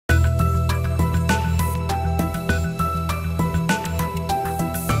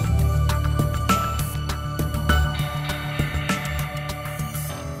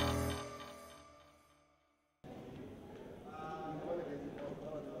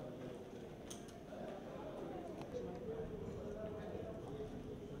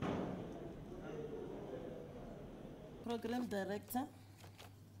Program Director,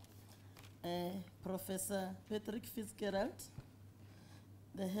 Professor Patrick Fitzgerald,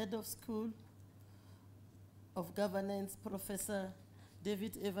 the Head of School of Governance, Professor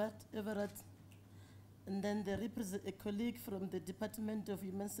David Everett, and then a colleague from the Department of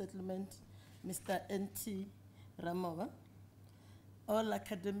Human Settlement, Mr. N.T. Ramova, all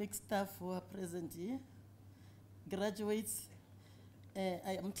academic staff who are present here, graduates.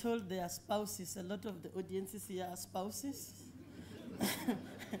 I am told they are spouses. A lot of the audiences here are spouses.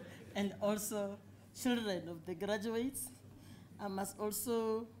 And also children of the graduates. I must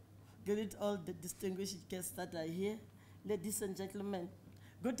also greet all the distinguished guests that are here. Ladies and gentlemen,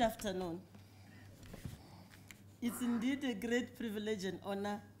 good afternoon. It's indeed a great privilege and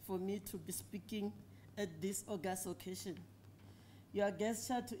honor for me to be speaking at this august occasion. Your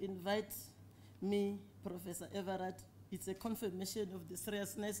gesture to invite me, Professor Everett, it's a confirmation of the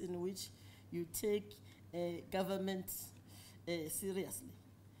seriousness in which you take government seriously.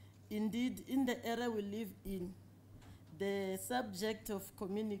 Indeed, in the era we live in, the subject of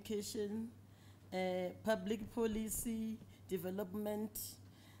communication, public policy, development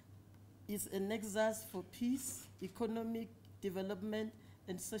is a nexus for peace, economic development,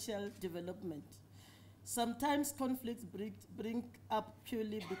 and social development. Sometimes conflicts bring up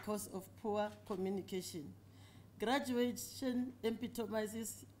purely because of poor communication. Graduation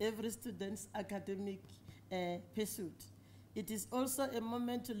epitomizes every student's academic pursuit. It is also a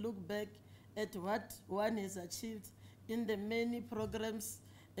moment to look back at what one has achieved in the many programs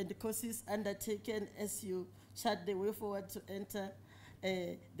and courses undertaken as you chart the way forward to enter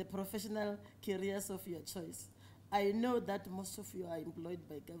the professional careers of your choice. I know that most of you are employed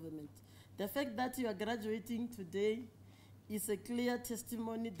by government. The fact that you are graduating today is a clear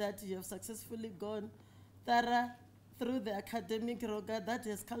testimony that you have successfully gone through the academic rigor that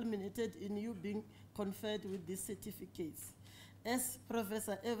has culminated in you being conferred with these certificates. As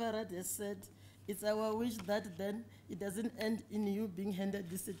Professor Everett has said, it's our wish that then it doesn't end in you being handed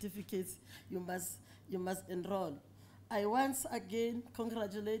these certificates. You must enroll. I once again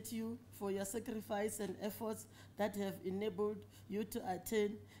congratulate you for your sacrifice and efforts that have enabled you to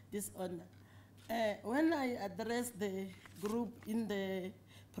attain this honor. When I addressed the group in the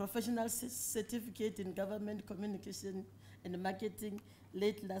professional certificate in government communication and marketing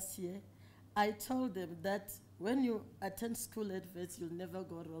late last year, I told them that when you attend school at Wits, you'll never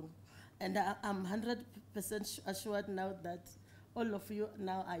go wrong. And I'm 100% assured now that all of you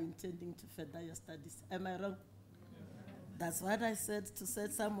now are intending to further your studies. Am I wrong? That's what I said, to say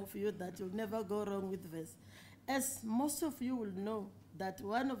some of you that you'll never go wrong with Wits. As most of you will know, that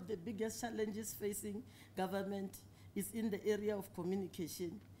one of the biggest challenges facing government is in the area of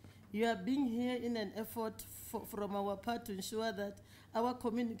communication. You are being here in an effort from our part to ensure that our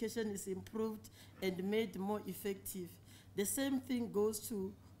communication is improved and made more effective. The same thing goes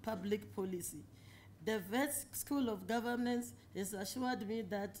to public policy. The Wits School of Governance has assured me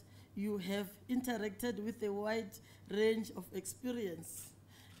that you have interacted with a wide range of experienced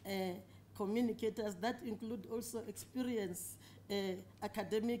communicators that include also experienced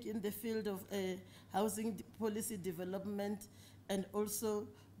academic in the field of housing policy development and also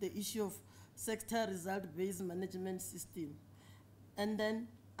the issue of sector result-based management system. And then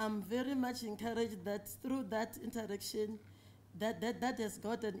I'm very much encouraged that through that interaction, that has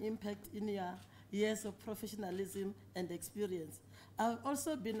got an impact in your years of professionalism and experience. I've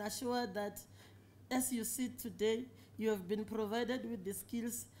also been assured that as you sit today, you have been provided with the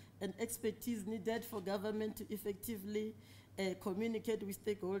skills and expertise needed for government to effectively communicate with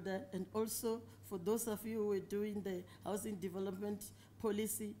stakeholders, and also for those of you who are doing the housing development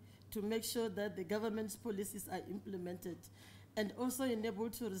policy to make sure that the government's policies are implemented, and also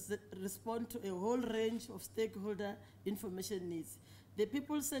enabled to respond to a whole range of stakeholder information needs. The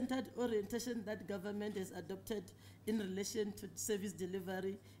people-centered orientation that government has adopted in relation to service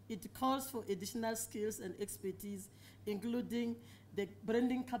delivery, it calls for additional skills and expertise, including the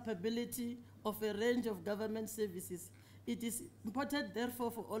branding capability of a range of government services. It is important,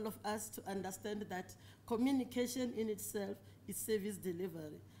 therefore, for all of us to understand that communication in itself is service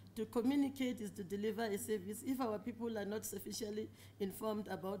delivery. To communicate is to deliver a service. If our people are not sufficiently informed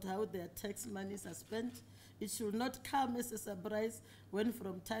about how their tax monies are spent, it should not come as a surprise when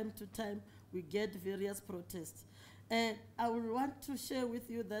from time to time we get various protests. I will want to share with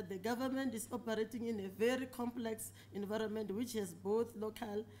you that the government is operating in a very complex environment which has both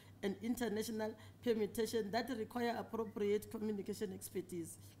local and international permutation that require appropriate communication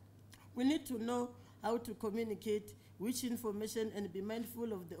expertise. We need to know how to communicate which information and be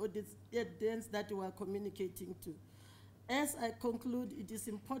mindful of the audience that we are communicating to. As I conclude, it is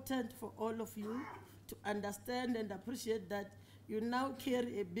important for all of you to understand and appreciate that you now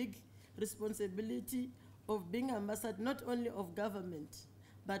carry a big responsibility of being ambassador not only of government,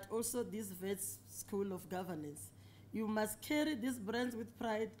 but also this Wits School of Governance. You must carry these brands with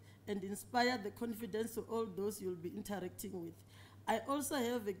pride and inspire the confidence to all those you'll be interacting with. I also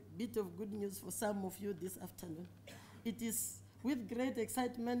have a bit of good news for some of you this afternoon. It is with great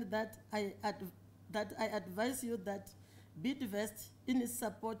excitement that I advise you that Bidvest, in its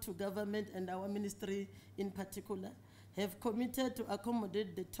support to government and our ministry in particular, have committed to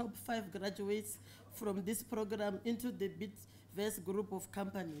accommodate the top 5 graduates from this program into the Bidvest group of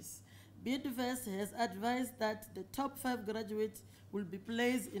companies. Bidvest has advised that the top 5 graduates will be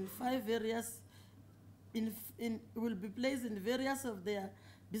placed in various of their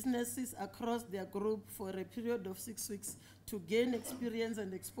businesses across their group for a period of 6 weeks to gain experience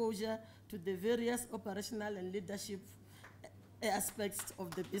and exposure to the various operational and leadership aspects of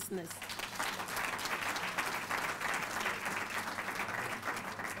the business.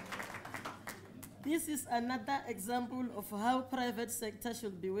 This is another example of how private sector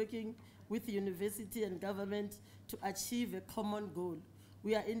should be working with university and government to achieve a common goal.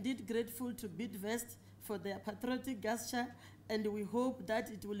 We are indeed grateful to Bidvest for their patriotic gesture, and we hope that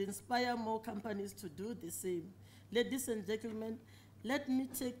it will inspire more companies to do the same. Ladies and gentlemen, let me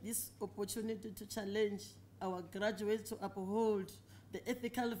take this opportunity to challenge our graduates to uphold the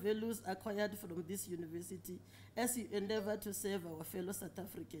ethical values acquired from this university as you endeavor to serve our fellow South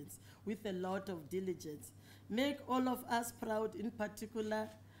Africans with a lot of diligence. Make all of us proud, in particular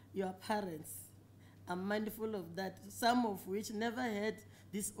your parents. I'm mindful of that, some of which never had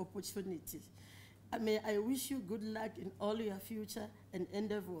this opportunity. May I wish you good luck in all your future and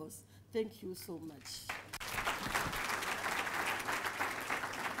endeavors. Thank you so much.